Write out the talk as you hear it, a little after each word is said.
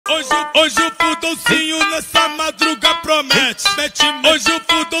Hoje o fudãozinho nessa madruga promete. Hoje o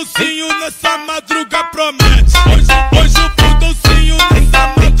fudãozinho nessa madruga promete. Hoje o fudãozinho nessa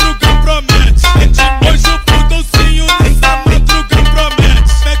madruga promete. Hoje o fudãozinho nessa madruga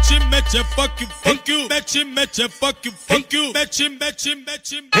promete. Mete é fuck you, mete é fuck you, mete é fuck you,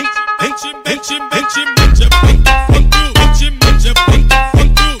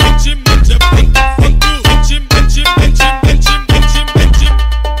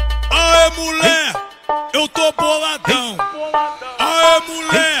 eu tô boladão. Aê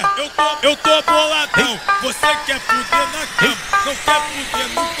mulher, eu tô boladão. Você quer fuder na cama, não quer fuder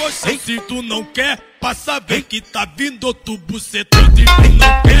no colchão. Se tu não quer, passa bem que tá vindo outro bucetão. Se tu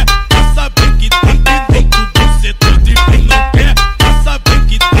não quer, passa bem que tá vindo outro bucetão. Se tu não quer, passa bem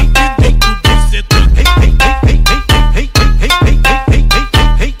que tá vindo outro bucetão.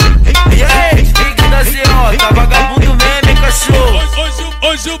 E aí, fique da senhora, tá vagabundo mesmo, hein, cachorro?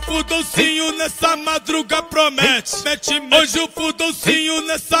 Hoje o fudãozinho nessa madruga promete. Hoje o fudãozinho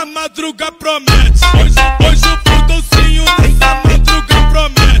nessa madruga promete. Hoje o fudãozinho nessa madruga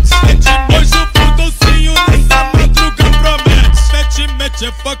promete. Hoje o fudãozinho nessa madruga promete. Mete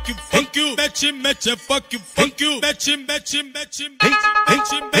é fuck you, mete é fuck you, mete é fuck you, mete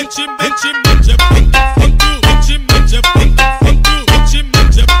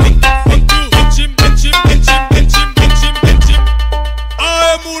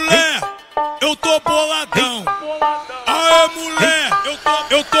Aê mulher, eu tô boladão. Aê mulher,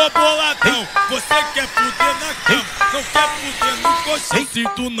 eu tô boladão. Você quer fuder na cama, não quer fuder no colchão. Se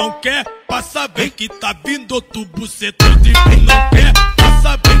tu não quer, passa bem que tá vindo outro bucetão. Se tu não quer,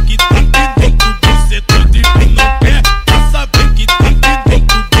 passa bem que tá vindo outro bucetão. Se tu não quer, passa bem que tá vindo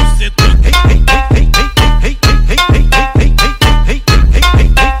outro bucetão.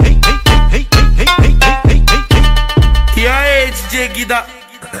 E aí, DJ Guida?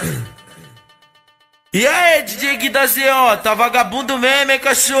 E aí, DJ Guida Z.O., tá vagabundo mesmo, hein,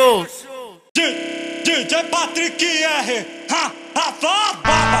 cachorro? DJ Patrick R.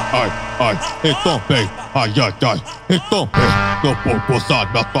 Ai, então vem, ai, então vem. Não vou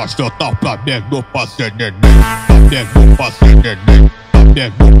gozar na tua chota, Flamengo fazer neném. Flamengo fazer neném,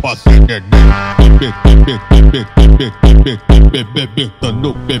 Flamengo fazer neném.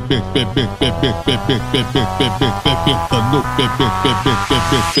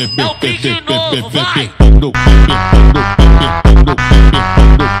 É o pique novo, vai!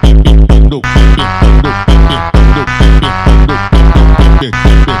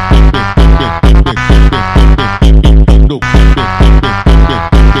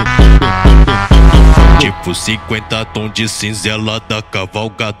 Tipo 50 tons de cinzela da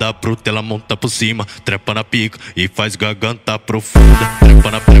cavalgada bruta, ela monta por cima, trepa na pica e faz garganta profunda.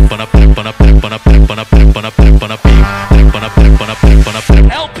 Trepa na pica, trepa na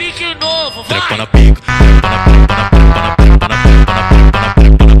É o pique novo, vai! trepa na pica, trepa na pica,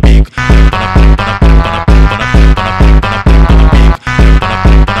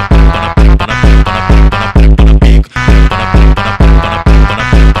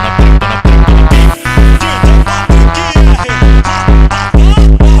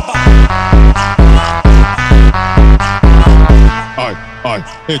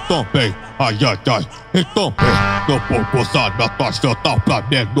 então vem, ai, então vem. Não vou gozar na tua chota,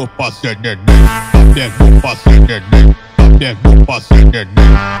 Flamengo fazer neném. Flamengo fazer neném, Flamengo fazer neném.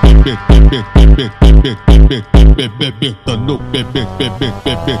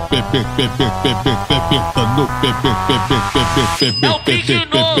 É o pique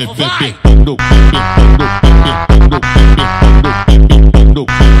novo, vai!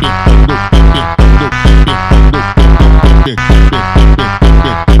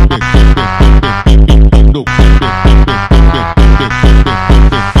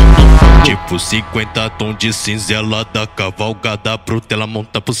 Tipo 50 tons de cinzela da cavalgada bruta, ela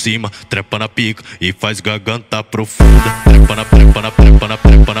monta por cima, trepa na pica e faz garganta profunda. Trepa na pica,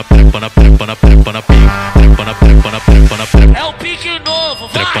 É o pique novo,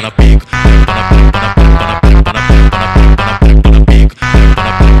 vai! trepa na pica, trepa na pica.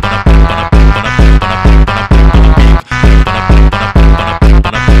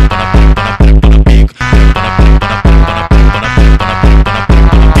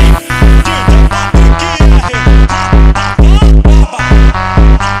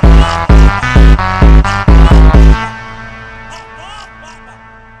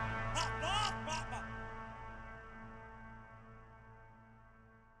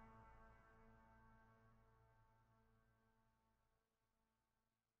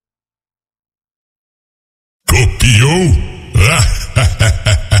 Copiou?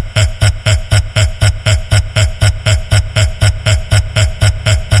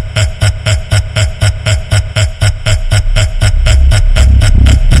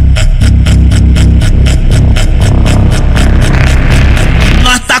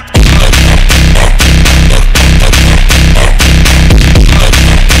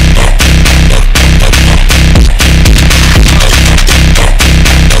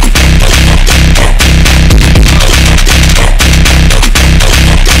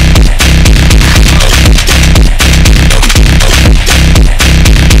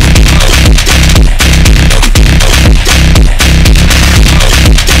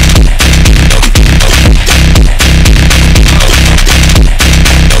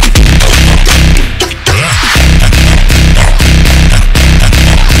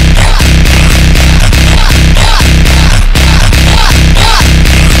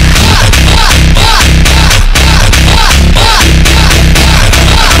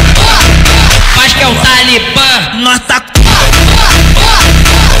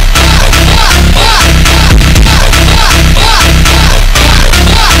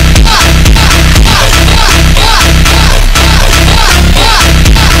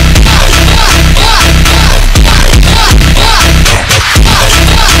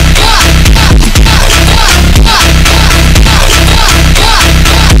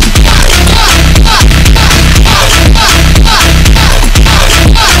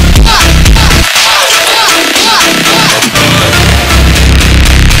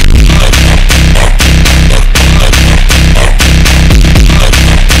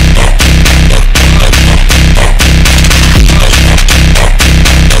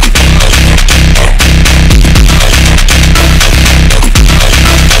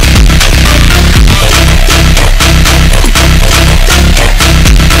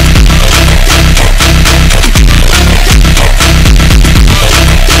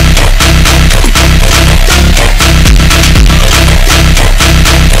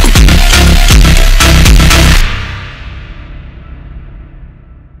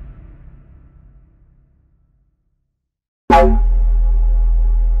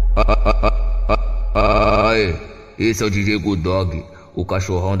 Esse é o DJ Dog, o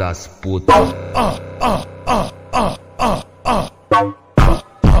cachorrão das putas.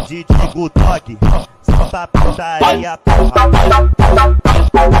 DJ Dog, só putaria, porra.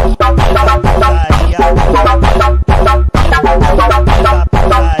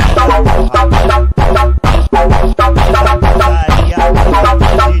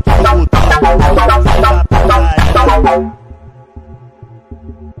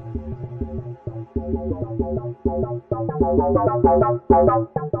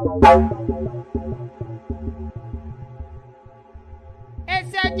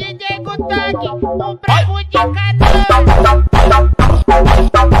 Esse é o DJ Dog, um bravo de canhão.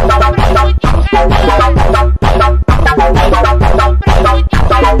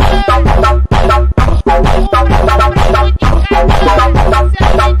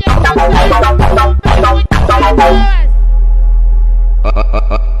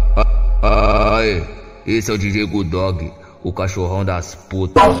 Esse é o DJ Dog, o cachorrão das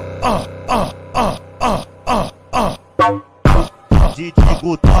putas. DJ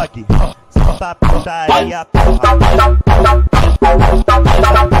Dog, só putaria, porra.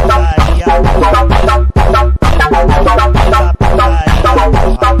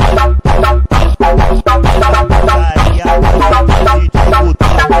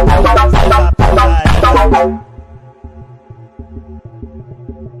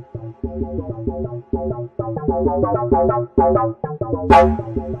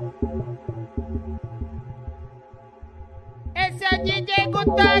 Esse é o DJ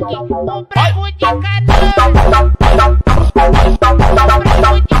Phonk, um bravo de canhão.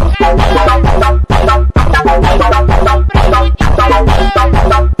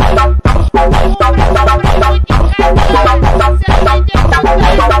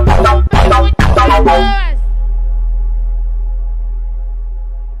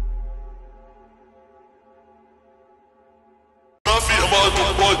 Na firma do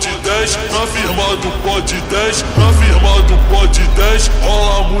pote 10, na firma do pote 10, na firma do pote 10,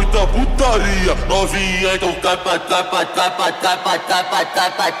 rola muita putaria. Novinha, então capa, capa, capa, capa, capa,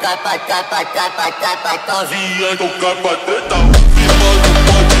 capa, capa, capa, capa, capa, novinha, então capa, teta. Firma do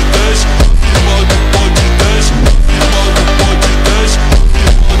pote 10, firma do pote 10, firma do pote 10,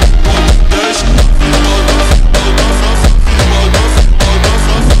 firma do pote 10, firma da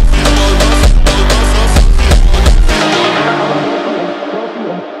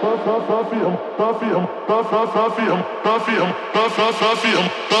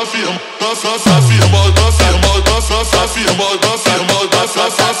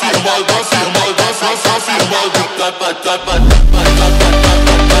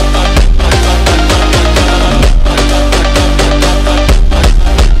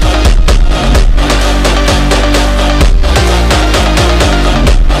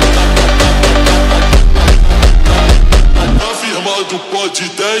do pote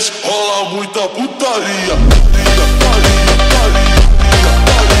 10, rola muita putaria.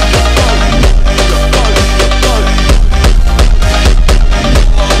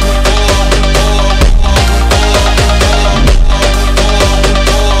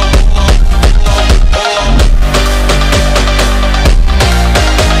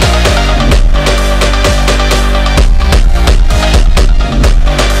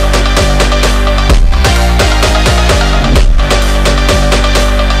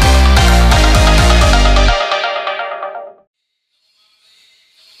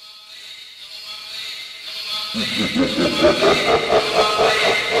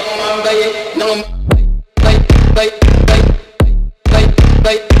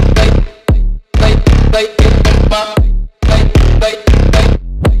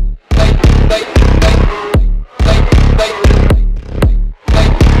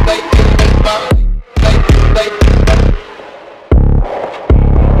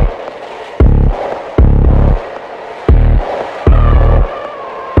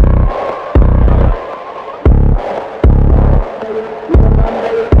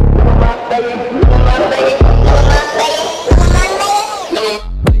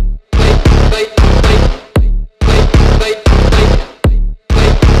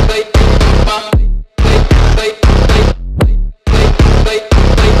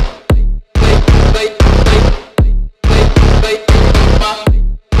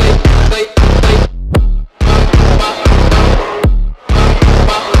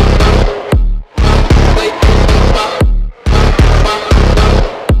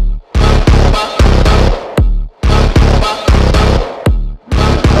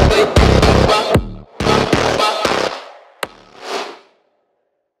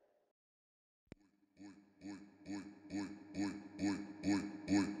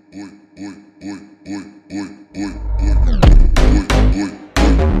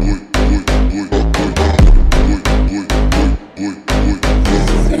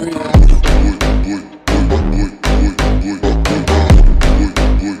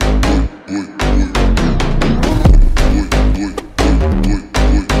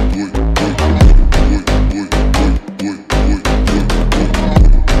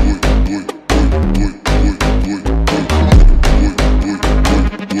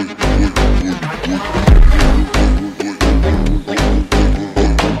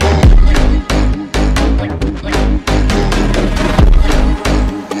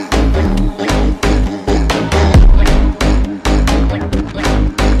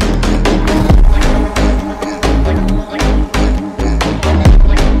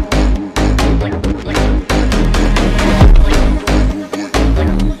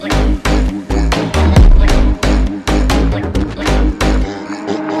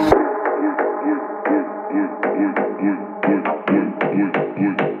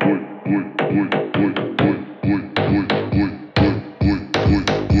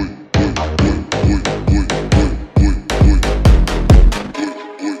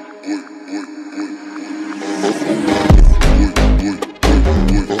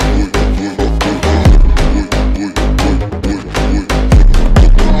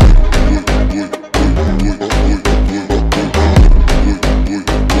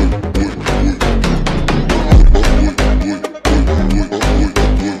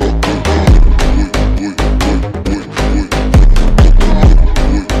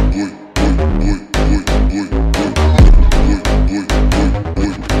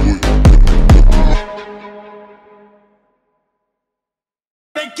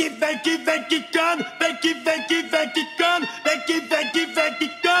 vem quicando, vem quicando, vem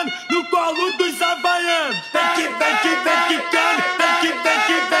quicando no colo dos havaianos. Vem quicando, vem quicando, vem quicando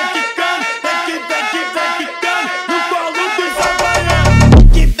no colo dos havaianos.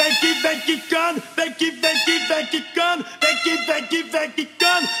 Vem quicando, vem quicando, vem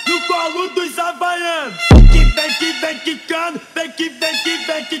quicando no colo dos havaianos. Vem quicando, vem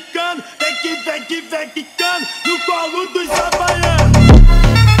quicando, vem quicando no colo dos havaianos.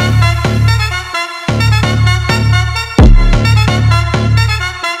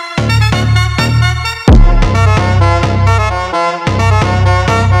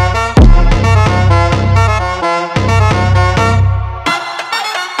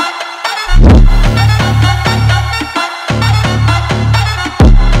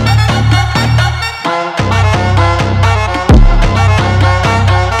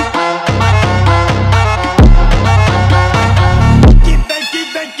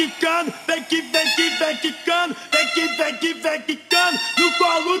 Vem quicando no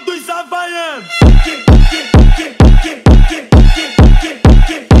colo dos havaianos.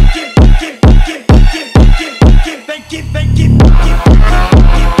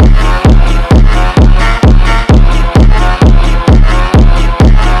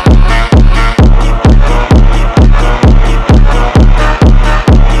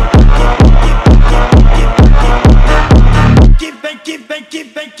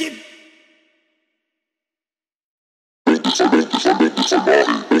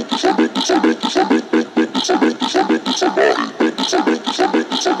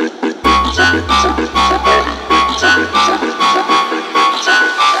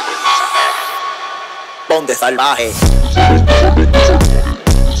 Ponte salvaje.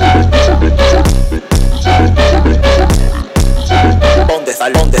 Ponte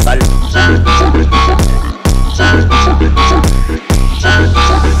sal.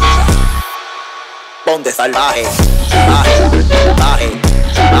 Ponte salvaje,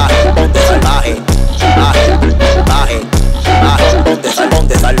 ponte salvaje, ponte sal, ponte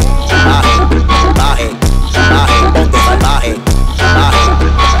salvaje,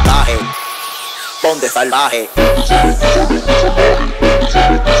 ponte salvaje.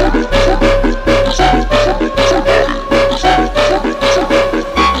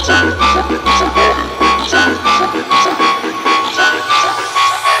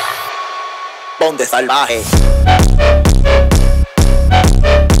 Ponte salvaje.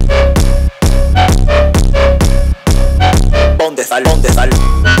 Ponte sal.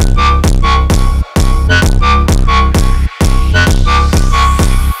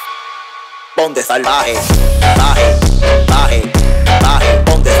 Ponte salvaje,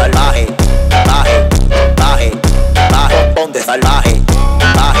 ponte salvaje, ponte salvaje, ponte salvaje,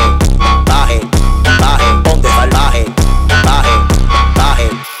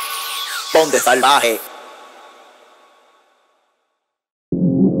 ponte salvaje.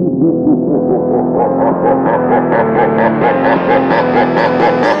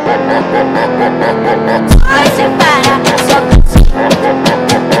 Ai, separa, soca.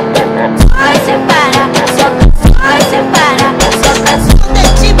 Ai, separa, soca. Ai, separa, soca. Tudo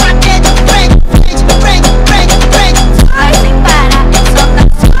te bater de frente. Ai, separa, soca.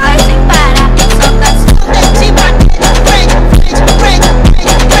 Ai, separa, soca. Tudo te bater de frente. Tudo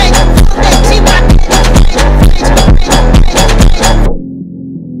te bater de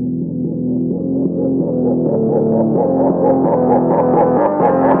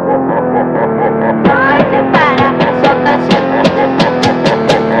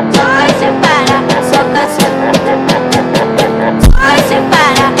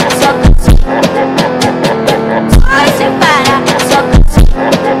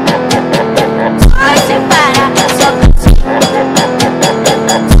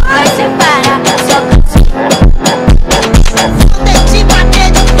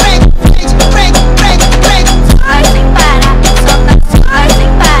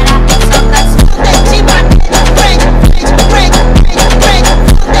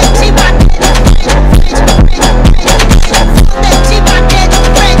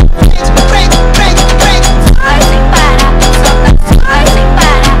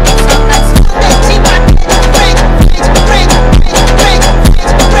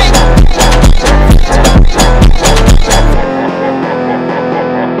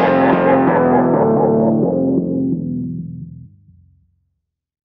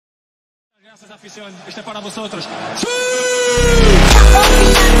Este es para vosotros.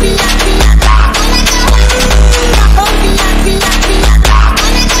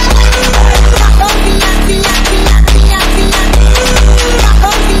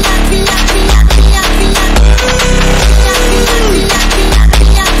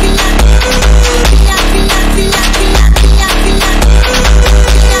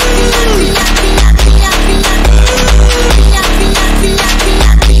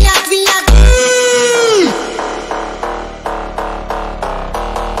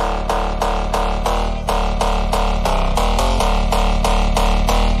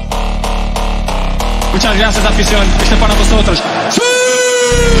 Muchas gracias, afición. Este es para vosotros.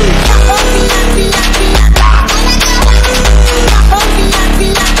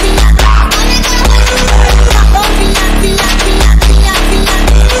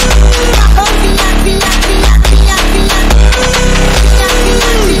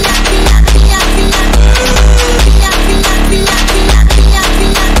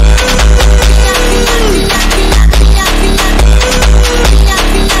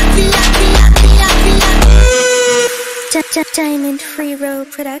 Diamond Free Row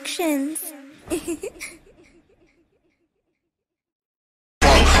Productions.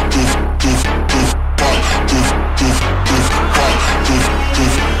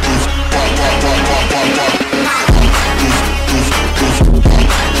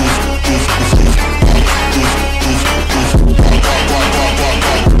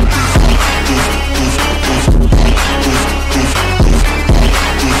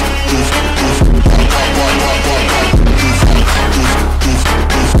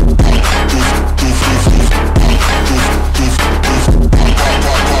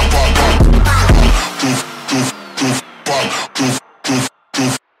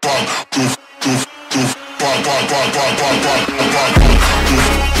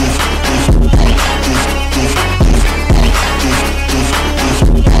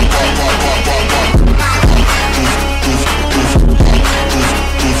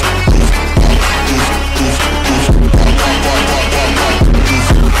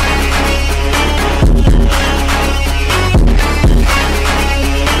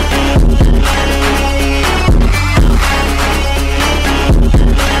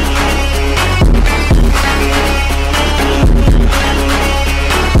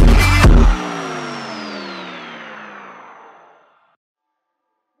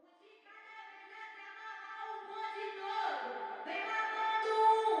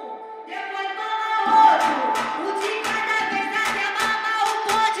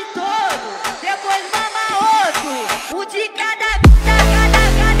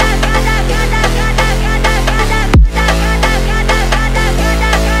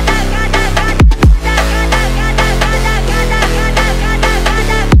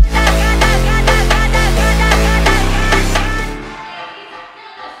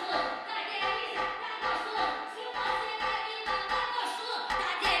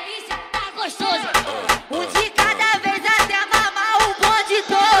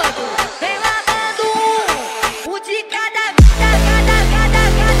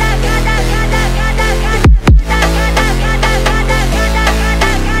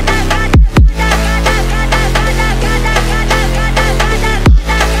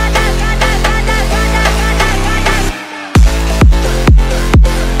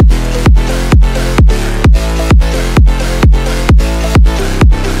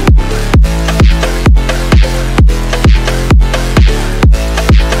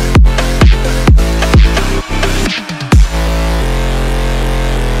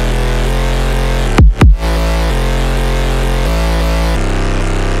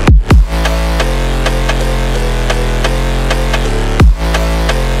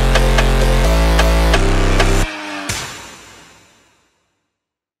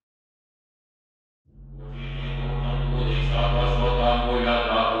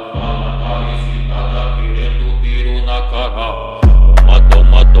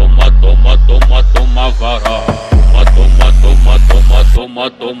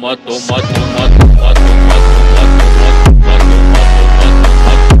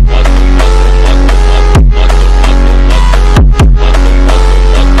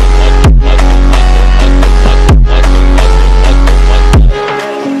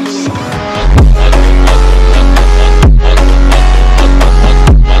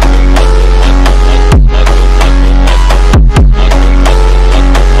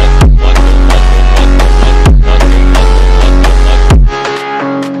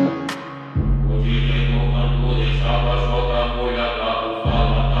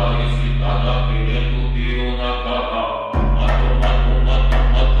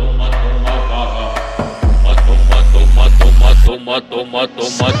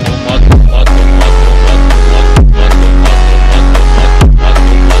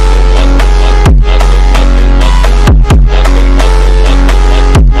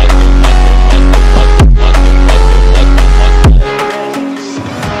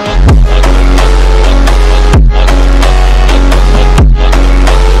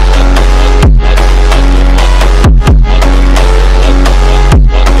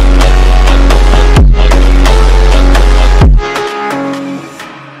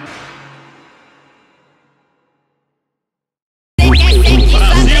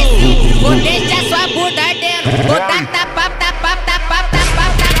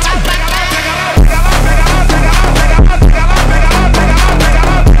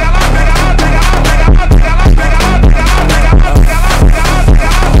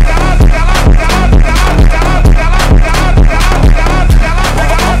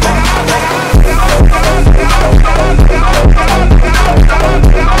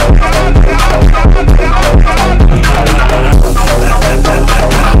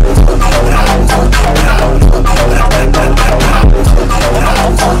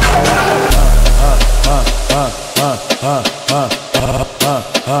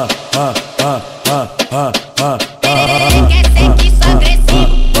 Ele quer ser que só cresci,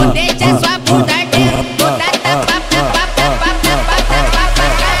 o dente é sua bunda ardendo.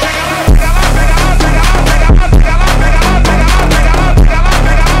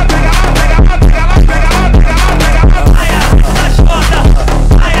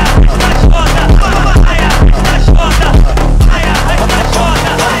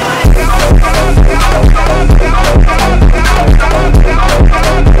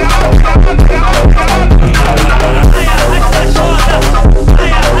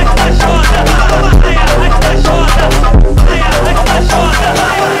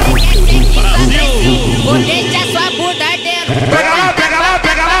 O dente é sua bunda ardendo. Pega lá, pega lá,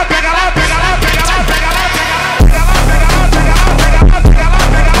 pega lá, pega lá, pega lá, pega lá, pega lá.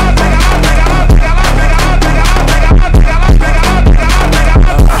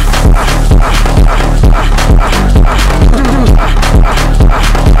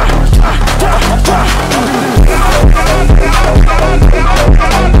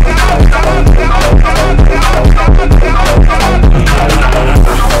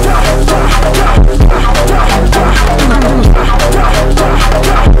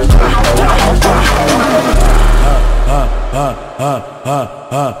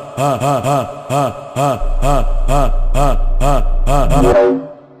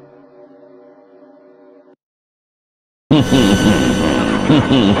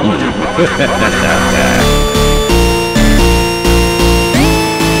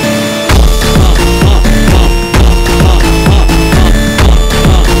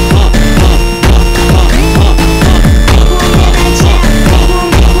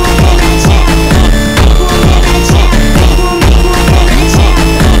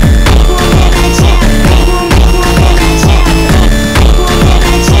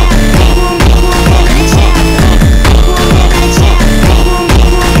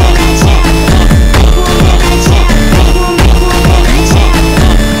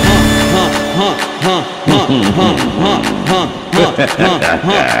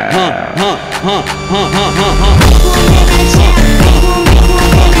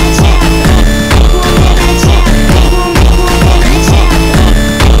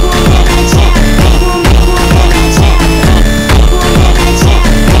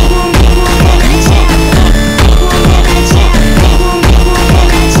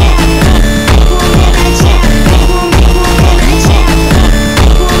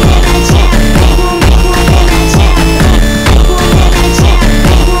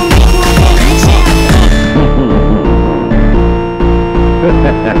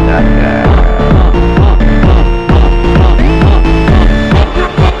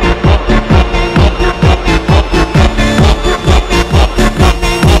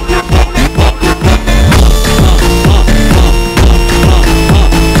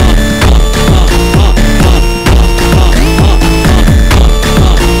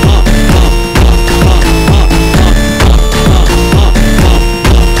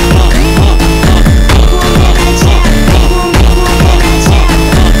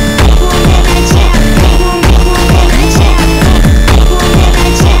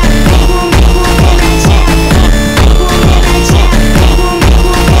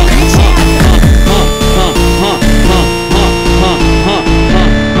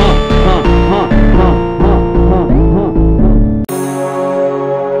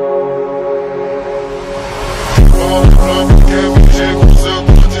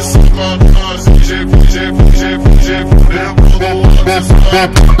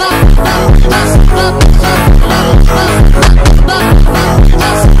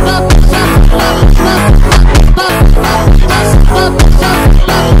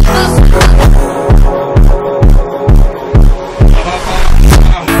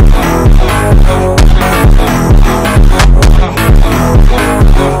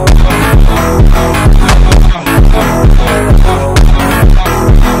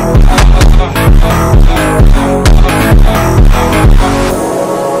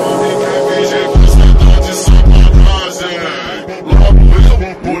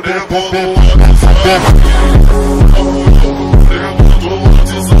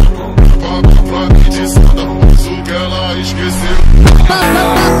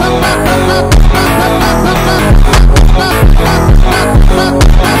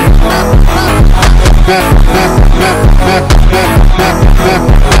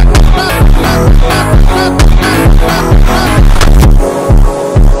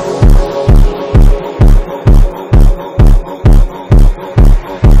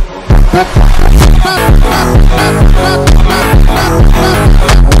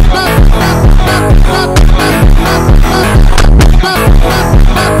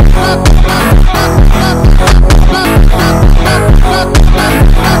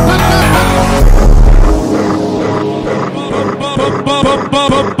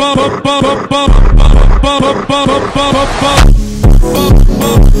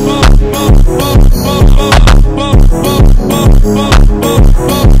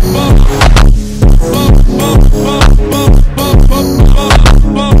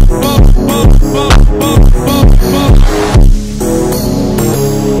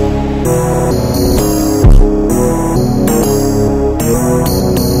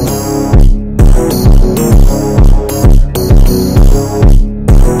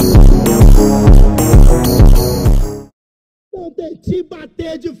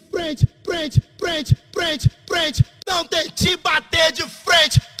 de frente, frente, frente, frente, frente. Não tente bater de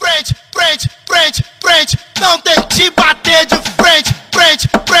frente, frente, frente, frente, frente. Não tente bater de frente, frente,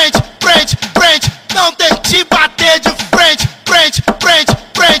 frente, frente, frente. Não tente bater de frente, frente, frente,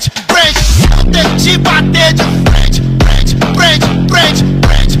 frente, frente. Não tente bater de frente, frente, frente, frente,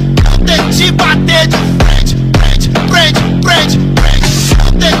 frente. Não tente bater de frente, frente, frente, frente, frente.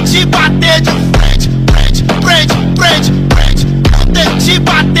 Não tente bater de frente, frente, frente, frente, frente. Não tente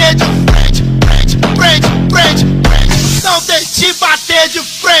bater de frente, frente, frente, frente, frente.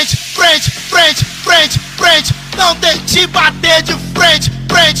 Não tente bater de frente, frente,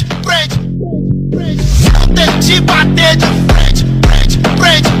 frente, frente, frente. Não tente bater de frente, frente,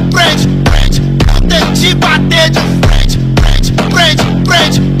 frente, frente. Não tente bater de frente, frente, frente,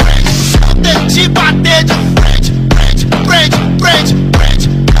 frente, frente. Não tente bater de frente, frente, frente, frente, frente.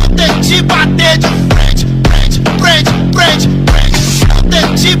 Não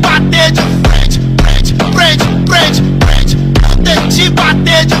tente bater de frente, frente, frente, frente, frente. Não tente bater de frente, frente, frente, frente, frente. Não tente bater de frente, frente, frente, frente, frente. Não tente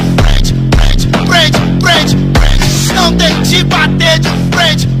bater de frente, frente, frente, frente, frente. Não tente bater de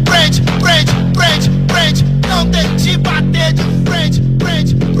frente, frente, frente, frente, frente. Não tente bater de frente,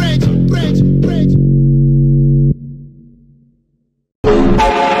 frente, frente, frente, frente.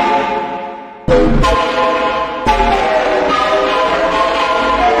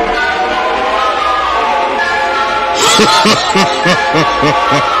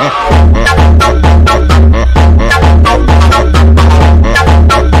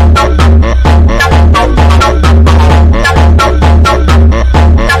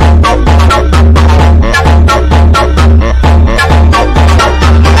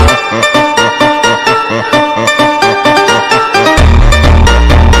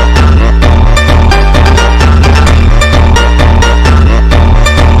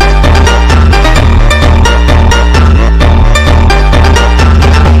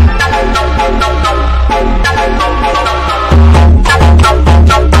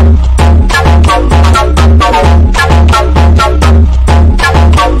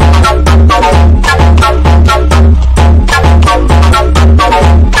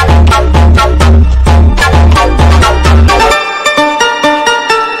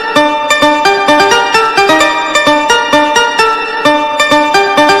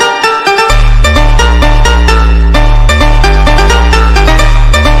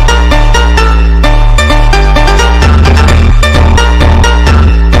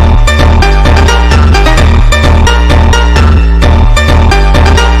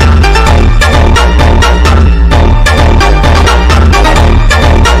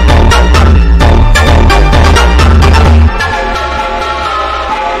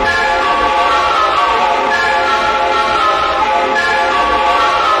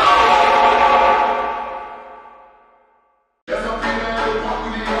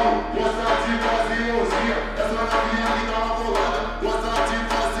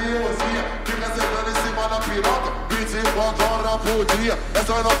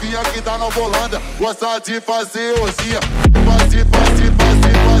 Essa novinha que tá na Holanda gosta de fazer osinha. Passe, passe,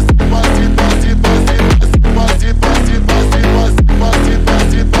 passe, passe, passe, passe, passe,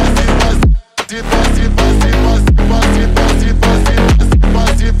 passe, passe, passe, passe, passe, passe, passe,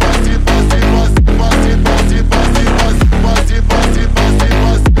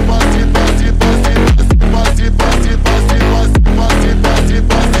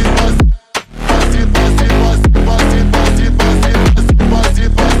 passe, passe, passe, passe, passe,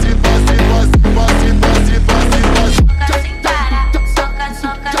 passe,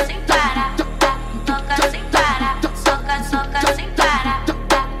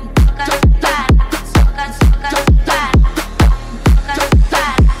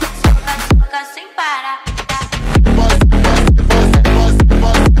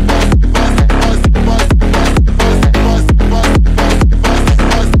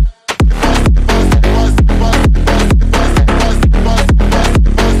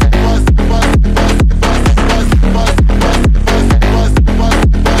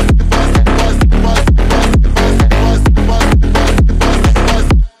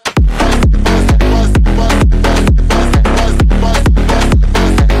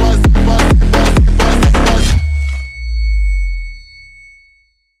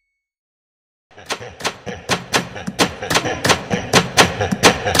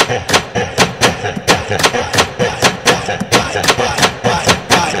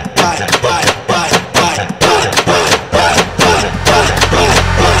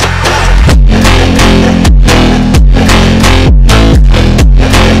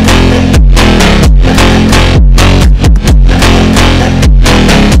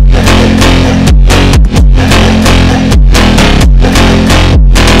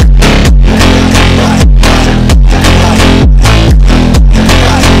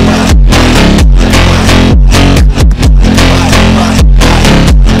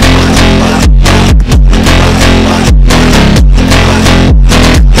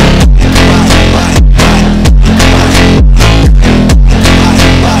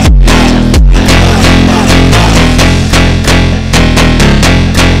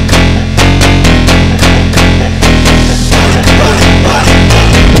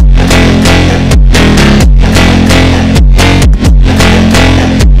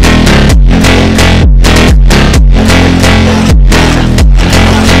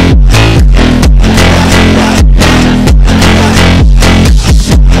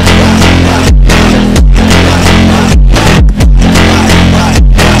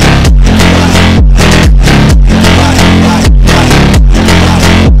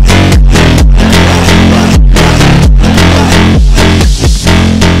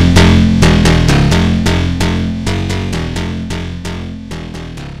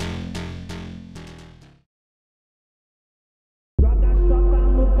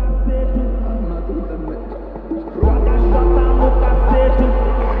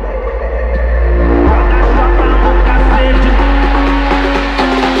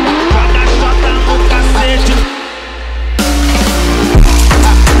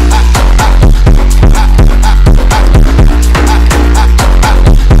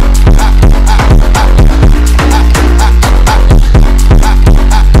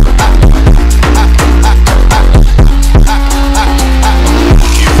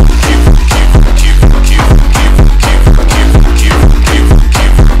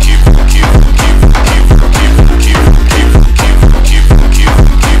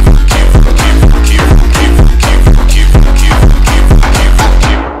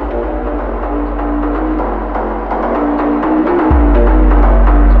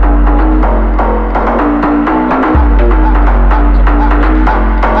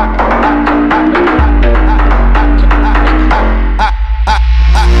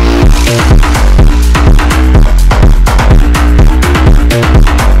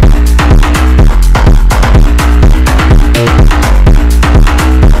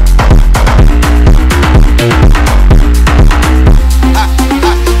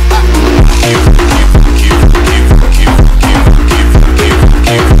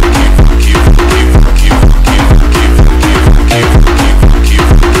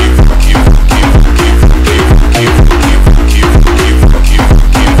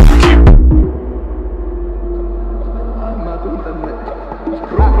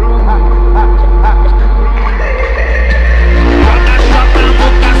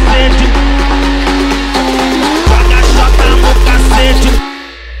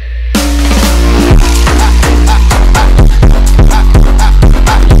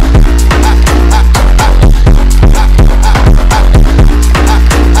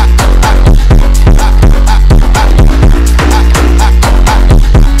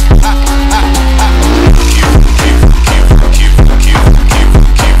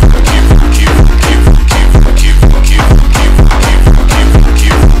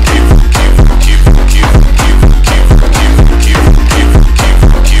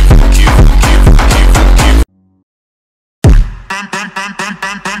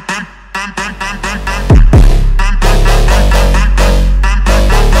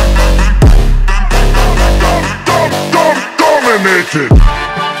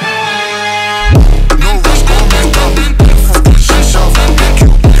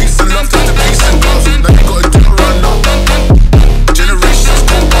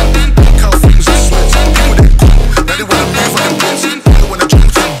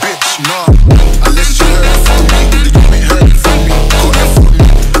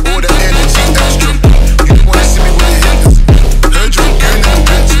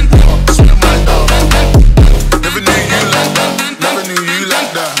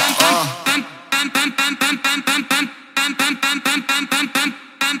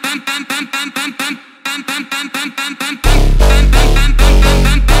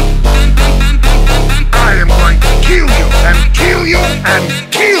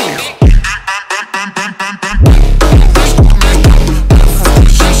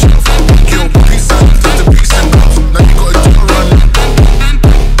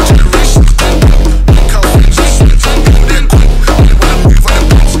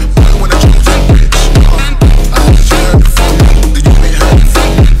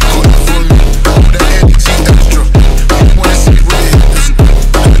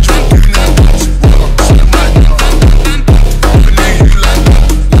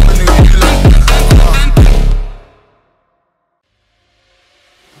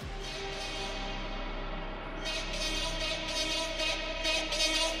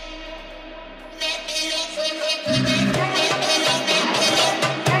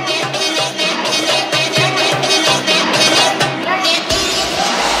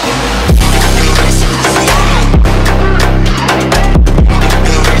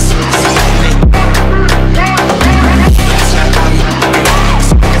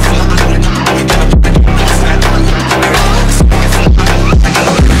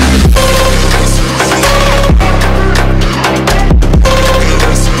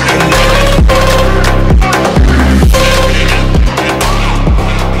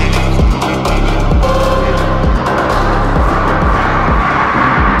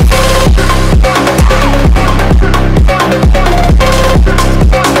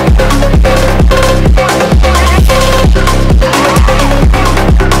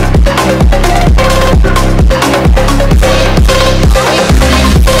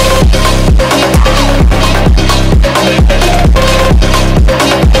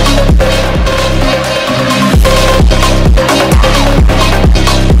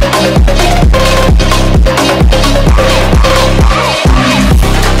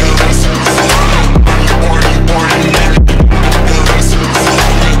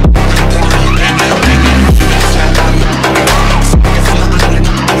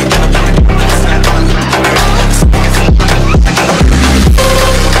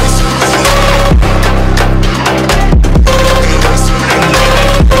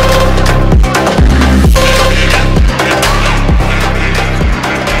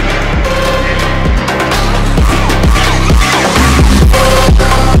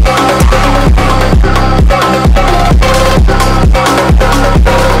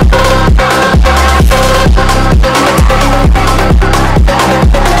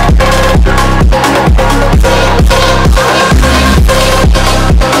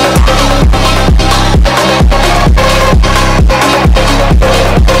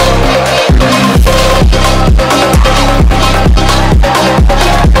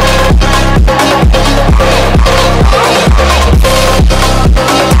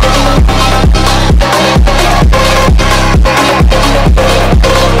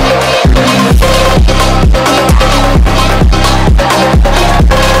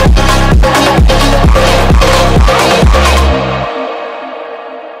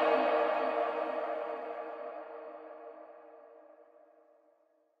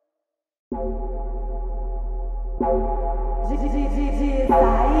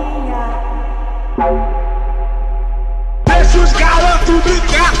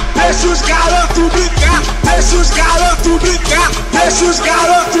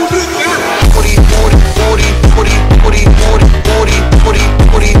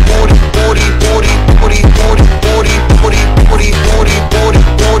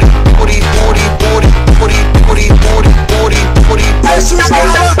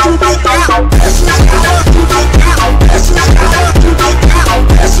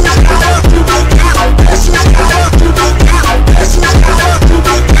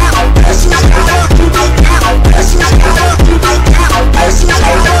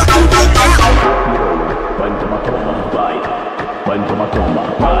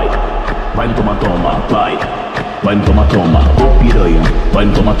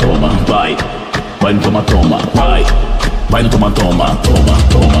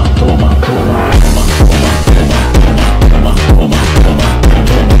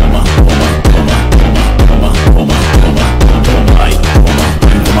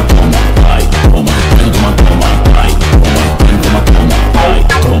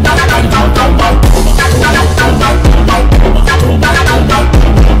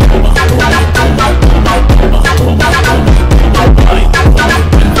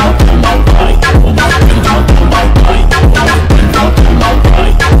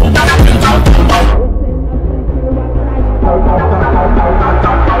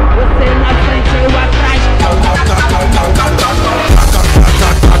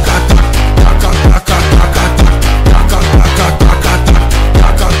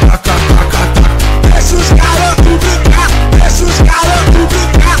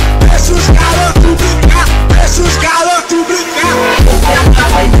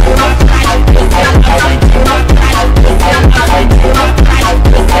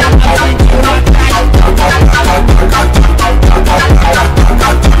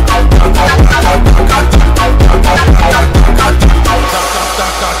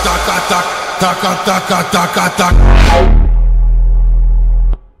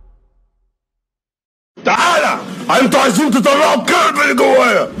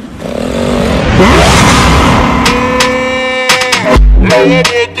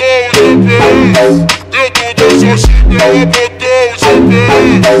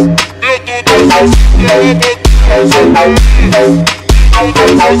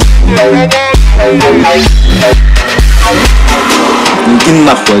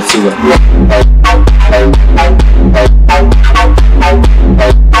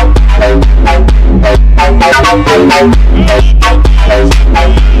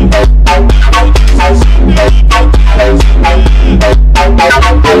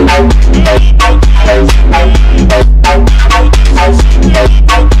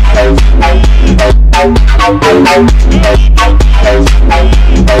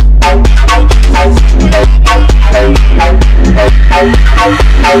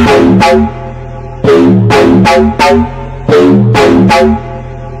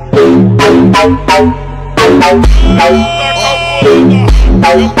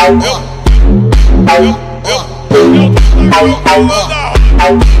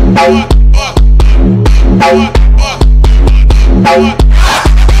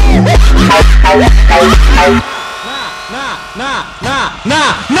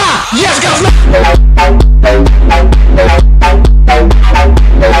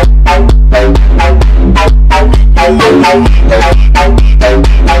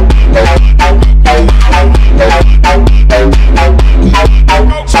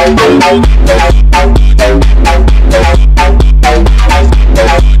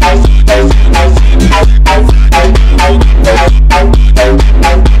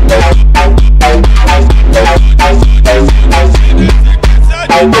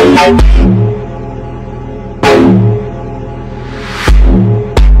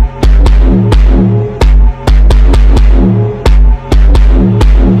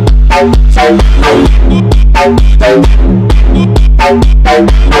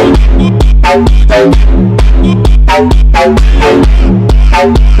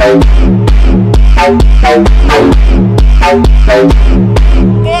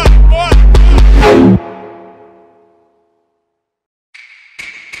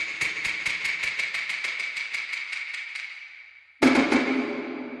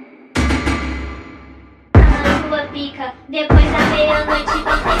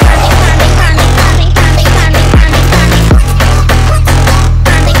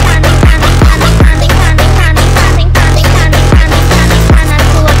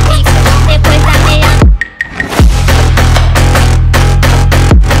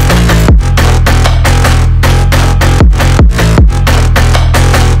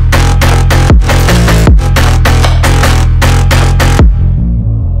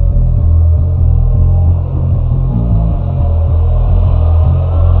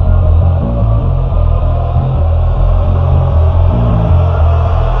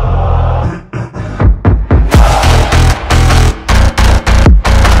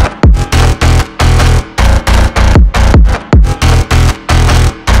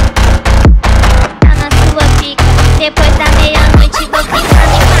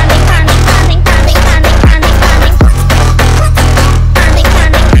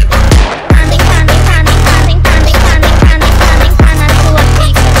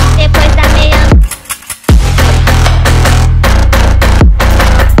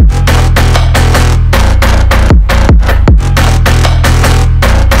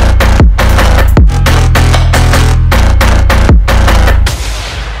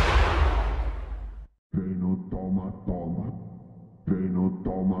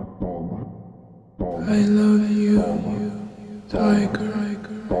 I love you, Tiger.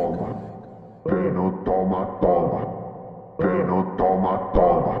 Quem não toma, toma. Quem não toma,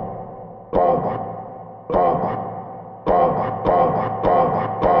 toma. Toma, toma, toma, toma, toma,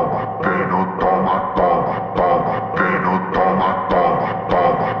 toma. Quem não toma, toma, toma. Quem não toma, toma,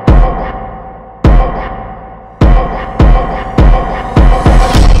 toma, toma.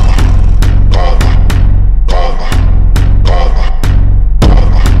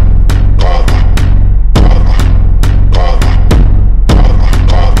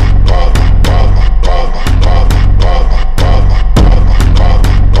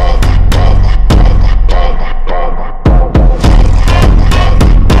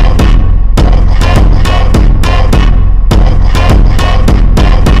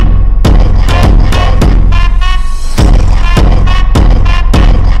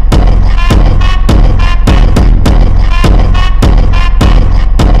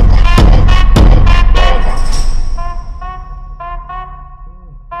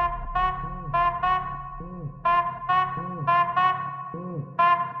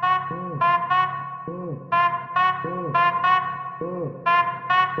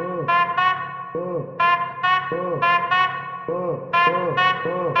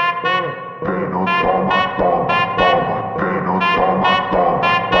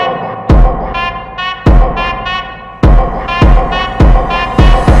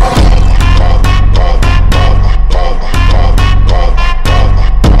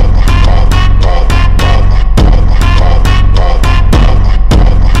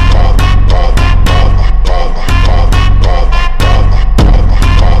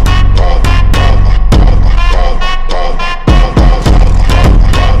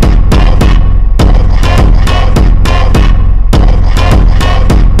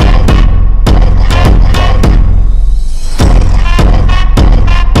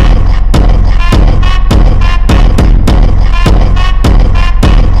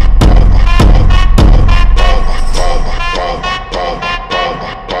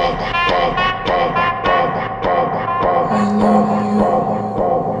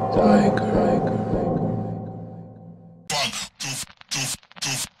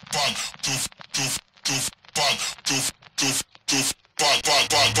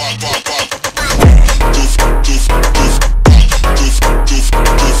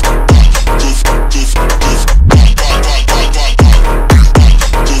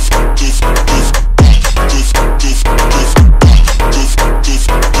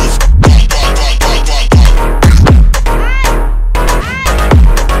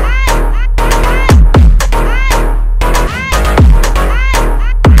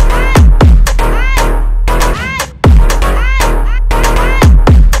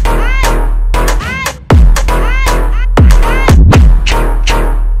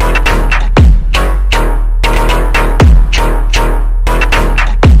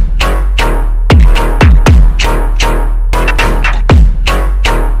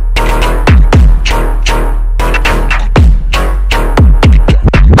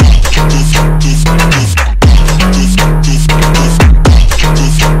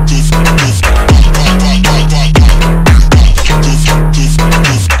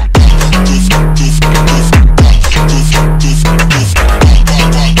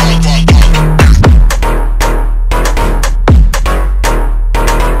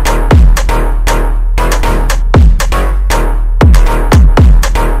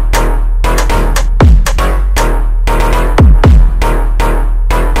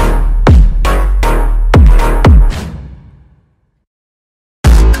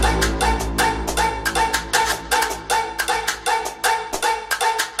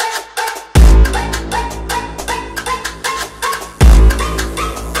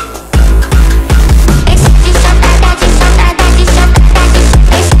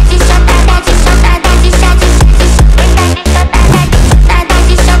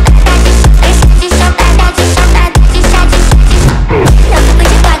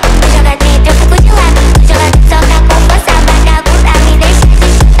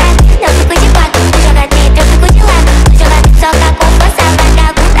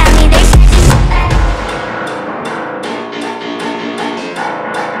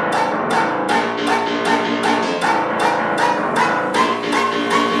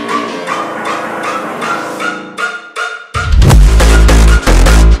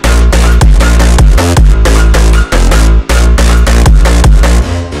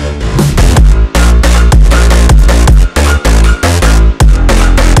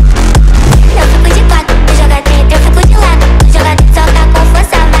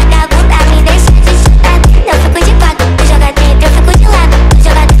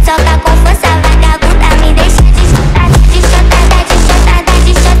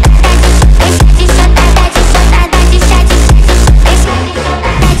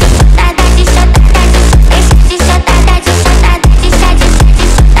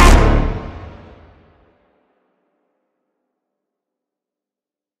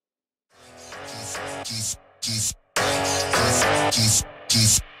 Hey.